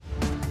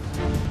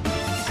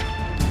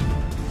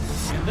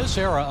this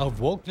era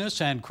of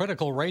wokeness and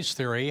critical race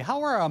theory,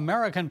 how are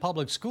American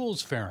public schools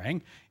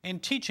faring in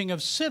teaching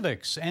of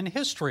civics and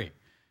history?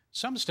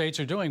 Some states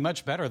are doing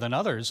much better than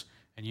others,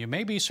 and you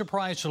may be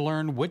surprised to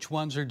learn which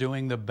ones are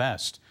doing the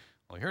best.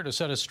 Well, here to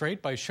set us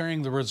straight by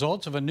sharing the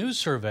results of a new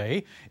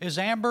survey is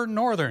Amber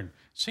Northern,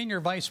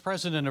 Senior Vice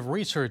President of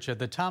Research at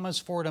the Thomas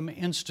Fordham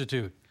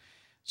Institute.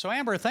 So,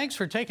 Amber, thanks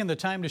for taking the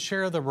time to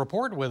share the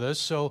report with us.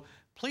 So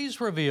please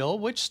reveal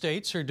which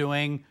states are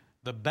doing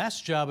the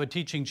best job of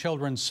teaching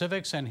children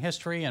civics and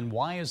history, and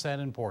why is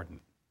that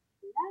important?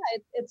 Yeah,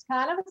 it's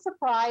kind of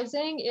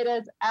surprising. It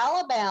is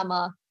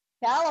Alabama,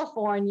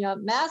 California,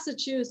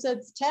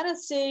 Massachusetts,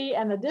 Tennessee,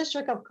 and the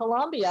District of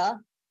Columbia,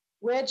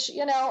 which,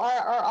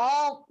 are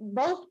all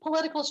both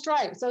political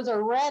stripes. Those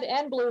are red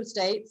and blue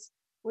states,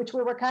 which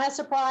we were kind of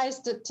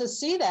surprised to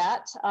see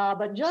that.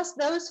 But just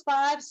those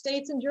 5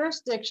 states and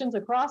jurisdictions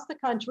across the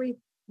country,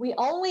 we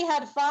only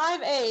had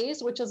 5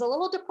 A's, which is a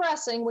little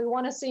depressing. We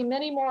want to see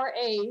many more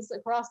A's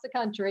across the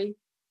country.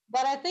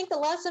 But I think the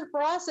lesson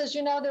for us is,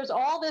 there's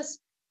all this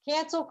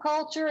cancel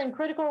culture and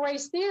critical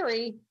race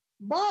theory.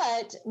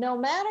 But no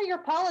matter your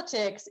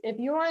politics, if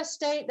you're a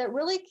state that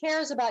really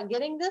cares about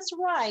getting this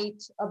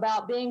right,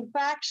 about being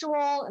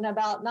factual and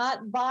about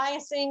not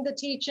biasing the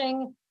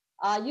teaching,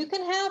 you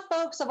can have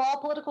folks of all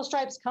political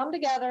stripes come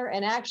together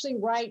and actually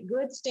write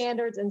good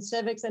standards in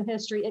civics and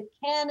history. It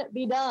can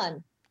be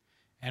done.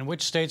 And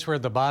which states were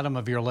at the bottom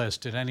of your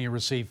list? Did any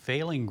receive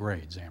failing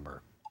grades,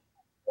 Amber?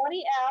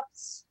 20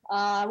 F's.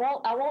 I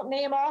won't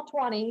name all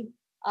 20,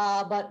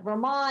 but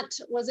Vermont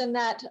was in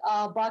that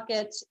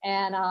bucket,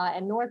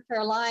 and North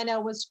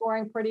Carolina was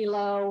scoring pretty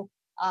low.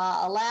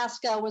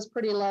 Alaska was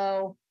pretty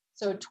low.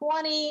 So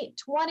 20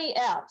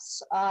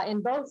 F's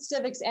in both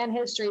civics and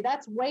history.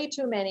 That's way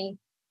too many.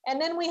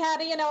 And then we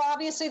had,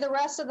 obviously the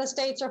rest of the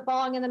states are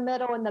falling in the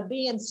middle in the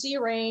B and C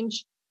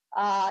range.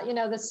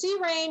 The C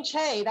range,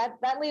 hey,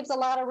 that leaves a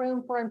lot of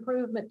room for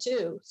improvement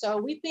too. So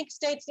we think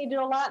states need to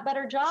do a lot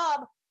better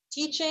job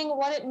teaching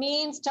what it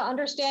means to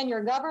understand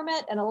your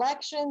government and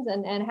elections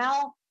and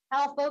how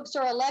folks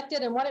are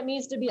elected and what it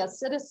means to be a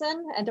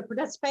citizen and to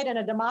participate in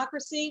a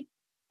democracy.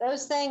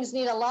 Those things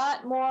need a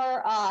lot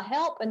more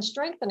help and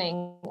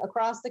strengthening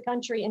across the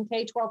country in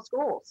K-12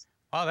 schools.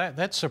 Well,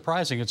 that's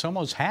surprising. It's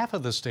almost half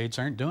of the states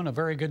aren't doing a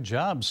very good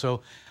job.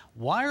 So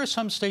why are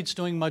some states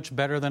doing much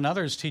better than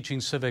others teaching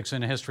civics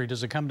and history?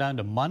 Does it come down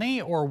to money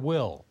or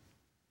will?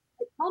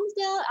 It comes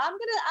down, I'm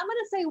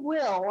gonna say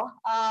will,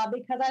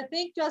 because I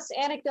think just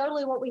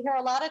anecdotally what we hear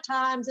a lot of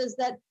times is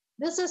that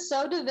this is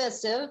so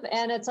divisive,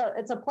 and it's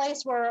a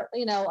place where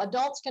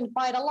adults can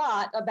fight a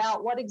lot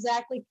about what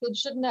exactly kids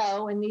should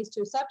know in these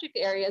 2 subject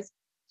areas.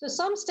 So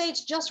some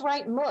states just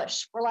write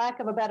mush, for lack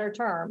of a better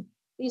term.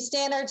 These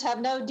standards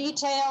have no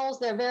details.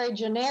 They're very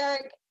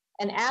generic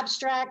and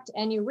abstract,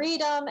 and you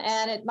read them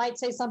and it might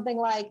say something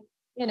like,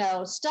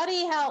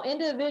 study how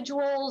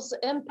individuals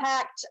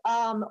impact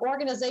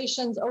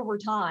organizations over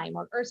time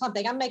or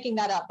something. I'm making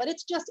that up, but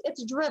it's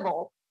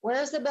drivel.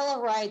 Where's the Bill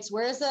of Rights?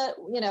 Where's the,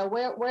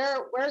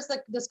 where's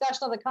the discussion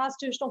of the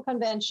Constitutional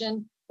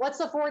Convention? What's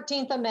the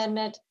 14th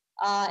Amendment?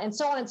 And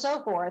so on and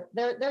so forth.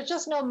 There's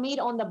just no meat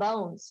on the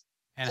bones.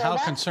 And so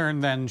how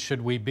concerned then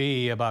should we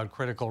be about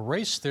critical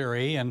race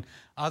theory and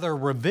other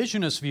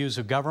revisionist views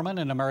of government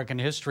and American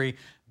history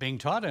being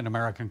taught in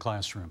American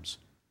classrooms?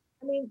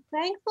 I mean,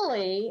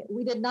 thankfully,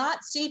 we did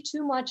not see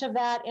too much of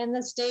that in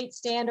the state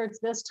standards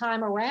this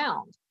time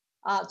around.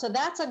 So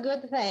that's a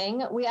good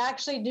thing. We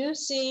actually do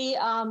see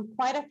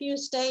quite a few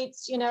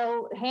states,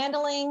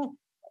 handling,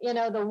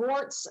 the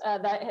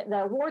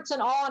warts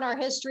and all in our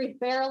history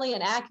fairly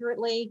and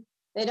accurately.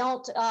 They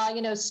don't,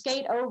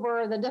 skate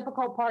over the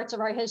difficult parts of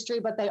our history,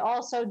 but they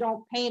also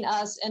don't paint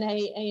us in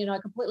a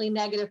completely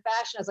negative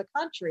fashion as a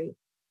country.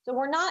 So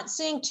we're not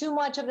seeing too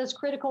much of this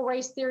critical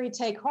race theory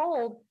take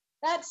hold.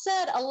 That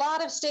said, a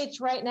lot of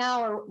states right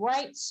now are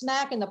right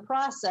smack in the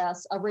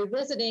process of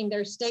revisiting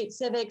their state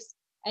civics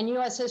and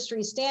U.S.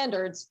 history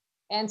standards.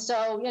 And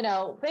so,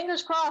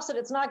 fingers crossed that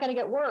it's not going to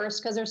get worse,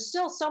 because there's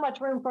still so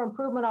much room for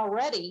improvement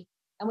already.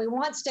 And we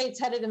want states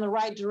headed in the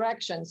right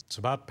directions. It's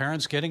about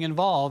parents getting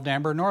involved.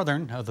 Amber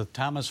Northern of the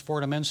Thomas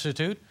Fordham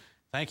Institute,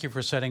 thank you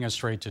for setting us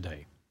straight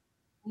today.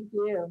 Thank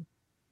you.